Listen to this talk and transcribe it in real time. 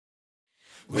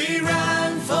We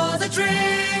run for the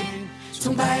dream，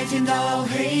 从白天到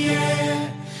黑夜，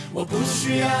我不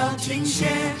需要停歇。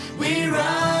We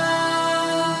run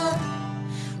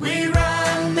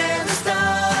never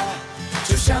stop，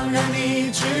 就想让你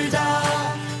知道，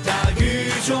大雨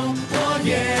中我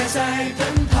也在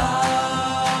奔跑。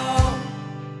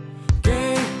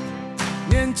给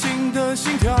年轻的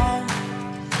心跳，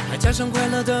还加上快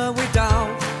乐的味道，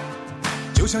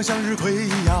就像向日葵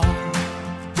一样。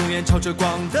永远朝着光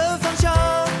的方向，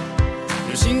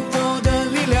有星火的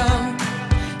力量，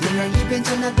点燃一片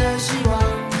灿烂的希望，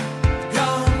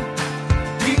让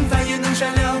平凡也能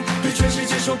闪亮，对全世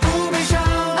界说不悲伤。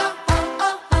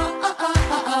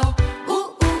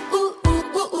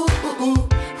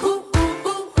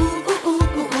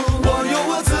我有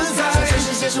我自在，向全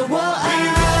世界说我爱。We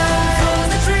run for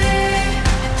the dream，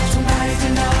 从白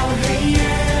天到黑夜，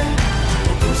我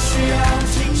不需要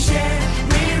停歇。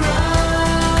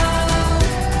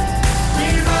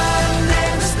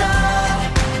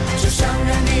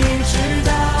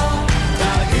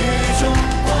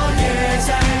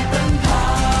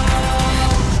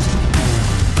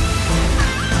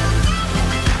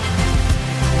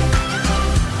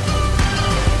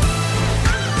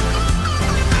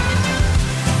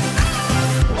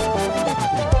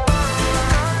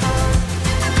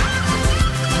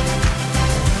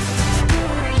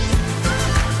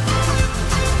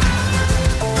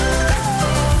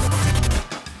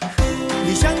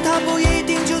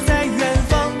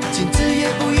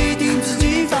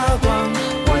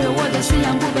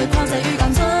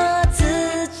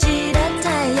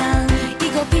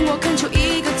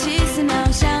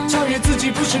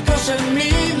不是靠生命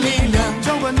力量，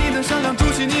浇灌你的善良，凸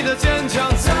起你的坚强，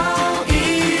造亿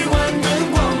万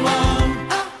吨光芒。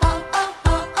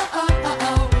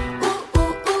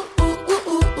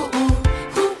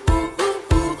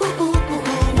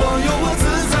我有我自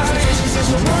在，全世界说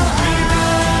我爱。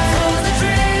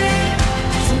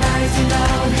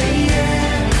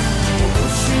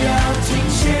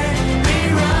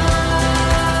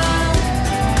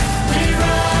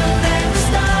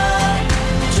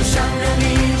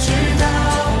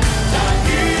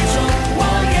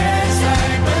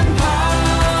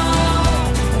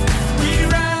We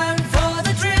run for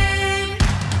the dream，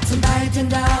 从白天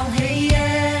到黑夜，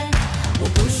我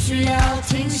不需要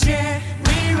停歇。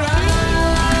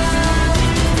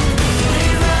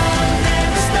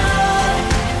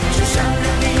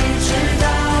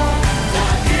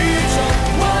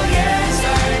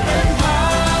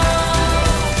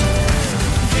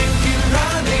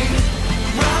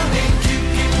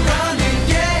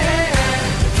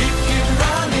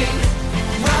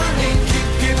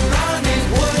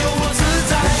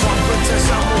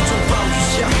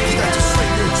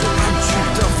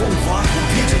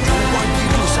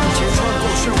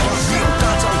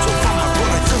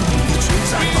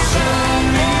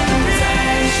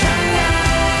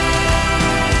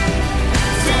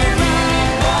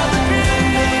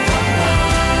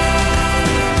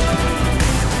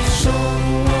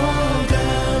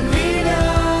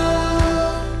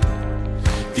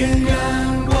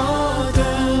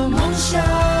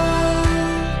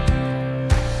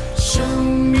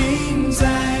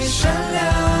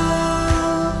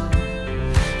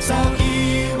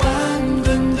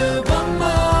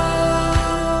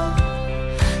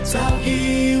造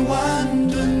亿万